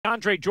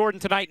DeAndre Jordan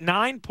tonight,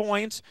 9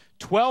 points,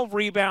 12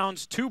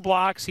 rebounds, 2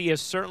 blocks. He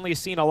has certainly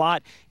seen a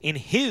lot in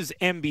his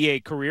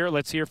NBA career.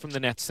 Let's hear from the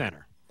Nets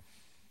center.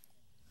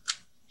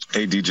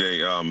 Hey,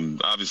 DJ.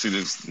 Obviously,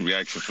 there's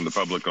reaction from the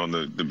public on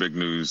the big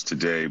news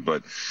today,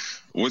 but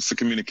what's the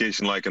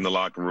communication like in the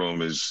locker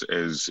room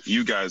as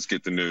you guys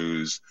get the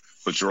news,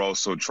 but you're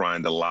also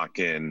trying to lock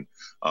in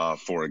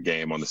for a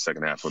game on the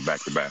second half of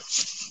back-to-back?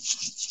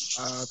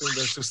 I think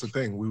that's just the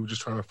thing. We were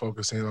just trying to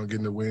focus in on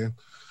getting the win,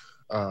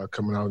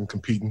 coming out and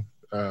competing,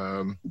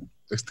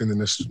 extending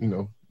this,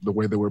 the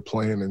way that we're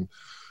playing and,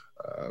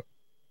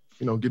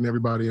 getting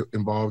everybody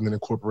involved and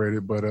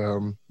incorporated. But,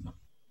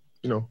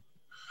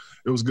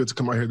 it was good to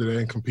come out here today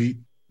and compete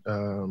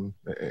and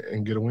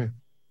get a win.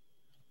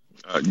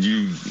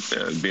 You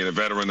being a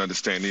veteran,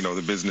 understanding,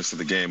 the business of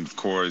the game, of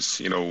course,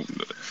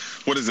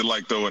 what is it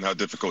like, though, and how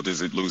difficult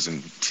is it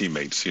losing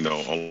teammates,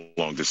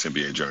 along this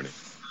NBA journey?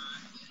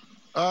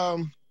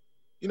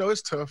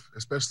 It's tough,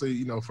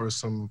 especially, for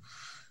some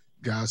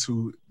guys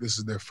who this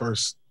is their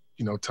first,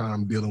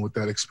 time dealing with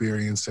that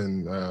experience.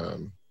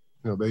 And,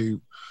 they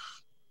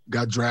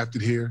got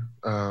drafted here,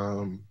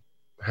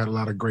 had a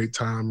lot of great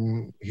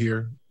time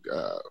here,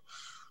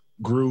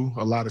 grew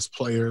a lot as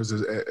players,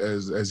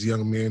 as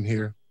young men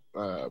here.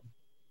 But,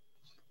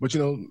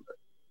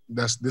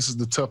 this is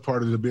the tough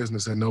part of the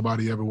business that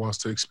nobody ever wants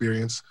to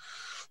experience.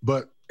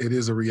 But it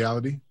is a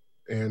reality,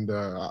 and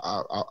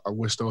I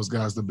wish those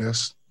guys the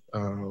best.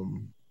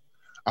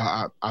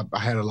 I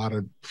had a lot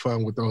of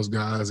fun with those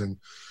guys and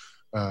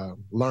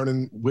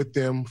learning with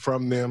them,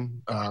 from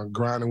them,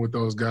 grinding with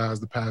those guys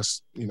the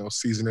past,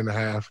 season and a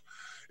half.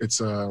 It's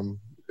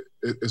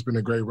been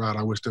a great ride.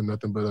 I wish them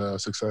nothing but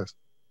success.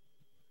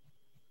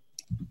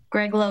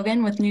 Greg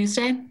Logan with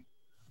Newsday.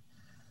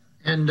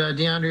 And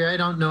DeAndre, I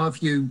don't know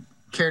if you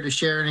care to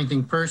share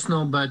anything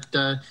personal, but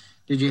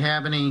did you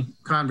have any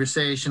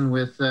conversation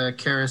with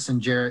Karis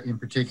and Jarrett in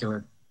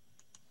particular?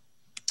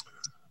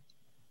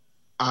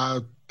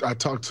 I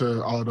talked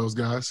to all of those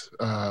guys.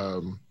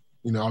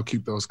 I'll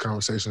keep those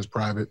conversations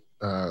private.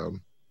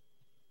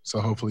 So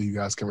hopefully you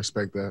guys can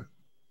respect that.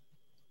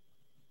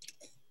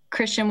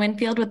 Christian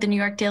Winfield with the New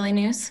York Daily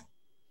News.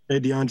 Hey,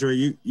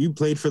 DeAndre, you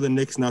played for the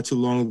Knicks not too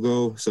long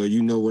ago, so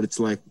you know what it's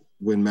like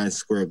when Madison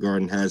Square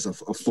Garden has a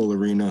full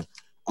arena.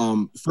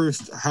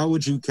 First, how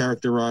would you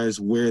characterize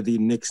where the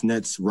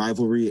Knicks-Nets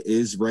rivalry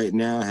is right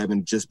now,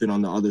 having just been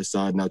on the other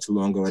side not too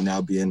long ago and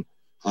now being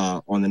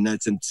on the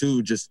Nets? And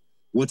two, just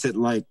what's it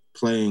like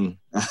playing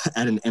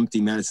at an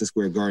empty Madison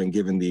Square Garden,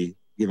 given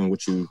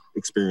what you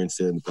experienced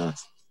in the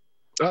past?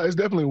 It's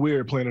definitely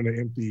weird playing in an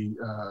empty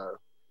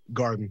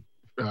garden.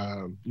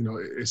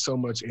 It's so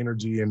much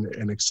energy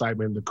and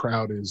excitement. The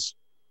crowd is,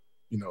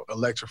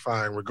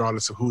 electrifying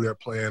regardless of who they're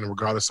playing and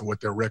regardless of what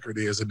their record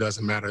is. It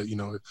doesn't matter.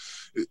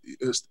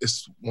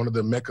 It's one of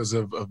the meccas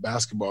of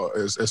basketball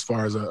as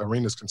far as an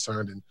arena is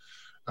concerned, and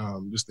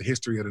just the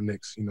history of the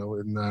Knicks,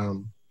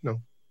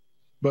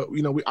 But,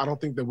 I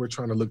don't think that we're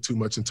trying to look too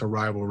much into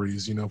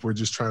rivalries. If we're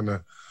just trying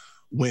to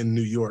win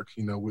New York,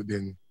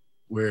 then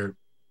where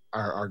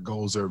our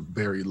goals are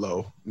very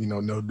low.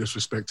 No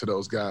disrespect to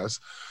those guys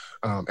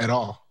at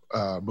all.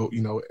 But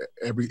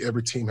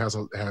every team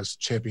has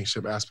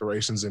championship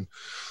aspirations, and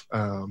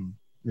I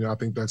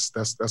think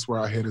that's where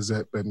our head is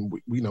at. But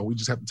we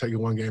just have to take it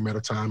one game at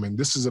a time. And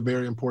this is a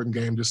very important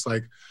game, just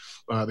like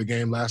the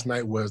game last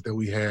night was that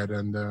we had.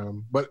 And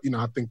but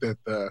I think that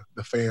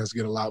the fans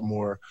get a lot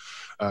more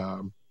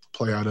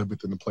play out of it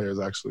than the players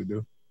actually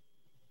do.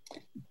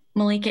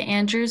 Malika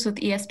Andrews with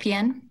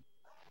ESPN.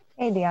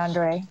 Hey,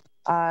 DeAndre.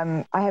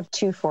 I have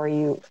two for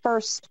you.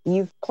 First,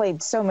 you've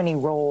played so many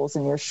roles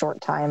in your short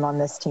time on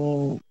this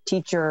team: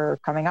 teacher,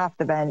 coming off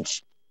the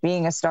bench,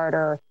 being a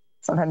starter.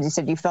 Sometimes you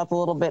said you felt a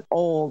little bit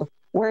old.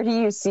 Where do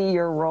you see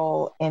your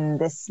role in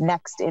this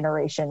next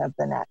iteration of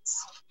the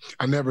Nets?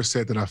 I never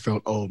said that I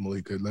felt old,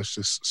 Malika. Let's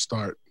just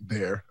start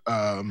there.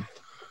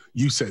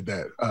 You said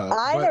that.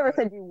 I never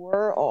said you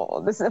were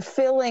old. This is a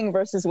feeling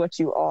versus what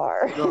you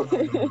are. No,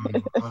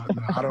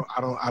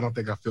 I don't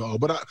think I feel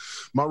old. But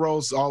my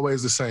role's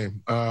always the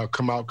same.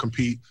 Come out,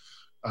 compete,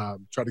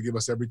 try to give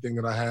us everything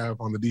that I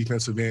have on the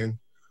defensive end,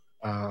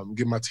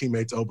 get my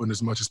teammates open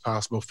as much as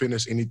possible,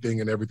 finish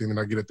anything and everything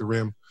that I get at the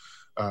rim,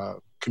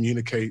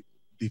 communicate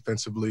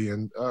defensively,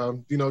 and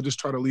just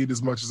try to lead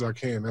as much as I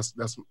can.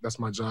 That's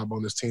my job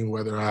on this team,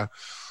 whether I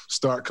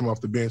start, come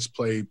off the bench,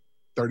 play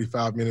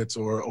 35 minutes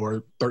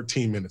or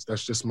 13 minutes.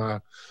 That's just my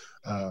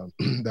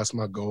that's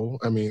my goal.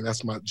 I mean,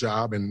 that's my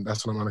job, and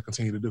that's what I'm going to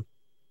continue to do.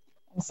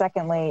 And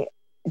secondly,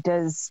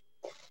 you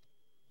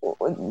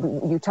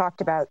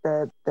talked about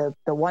the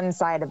one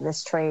side of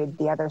this trade,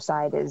 the other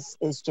side is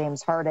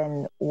James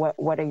Harden.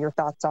 What are your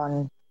thoughts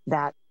on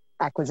that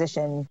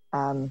acquisition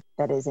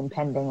that is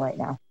impending right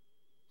now?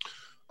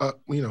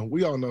 We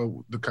all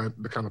know the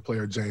kind of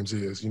player James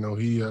is. He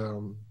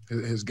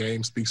his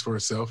game speaks for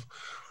itself.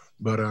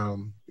 But I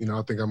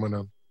think I'm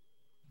gonna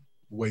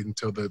wait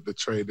until the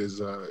trade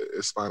is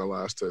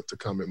finalized to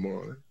comment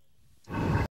more on it.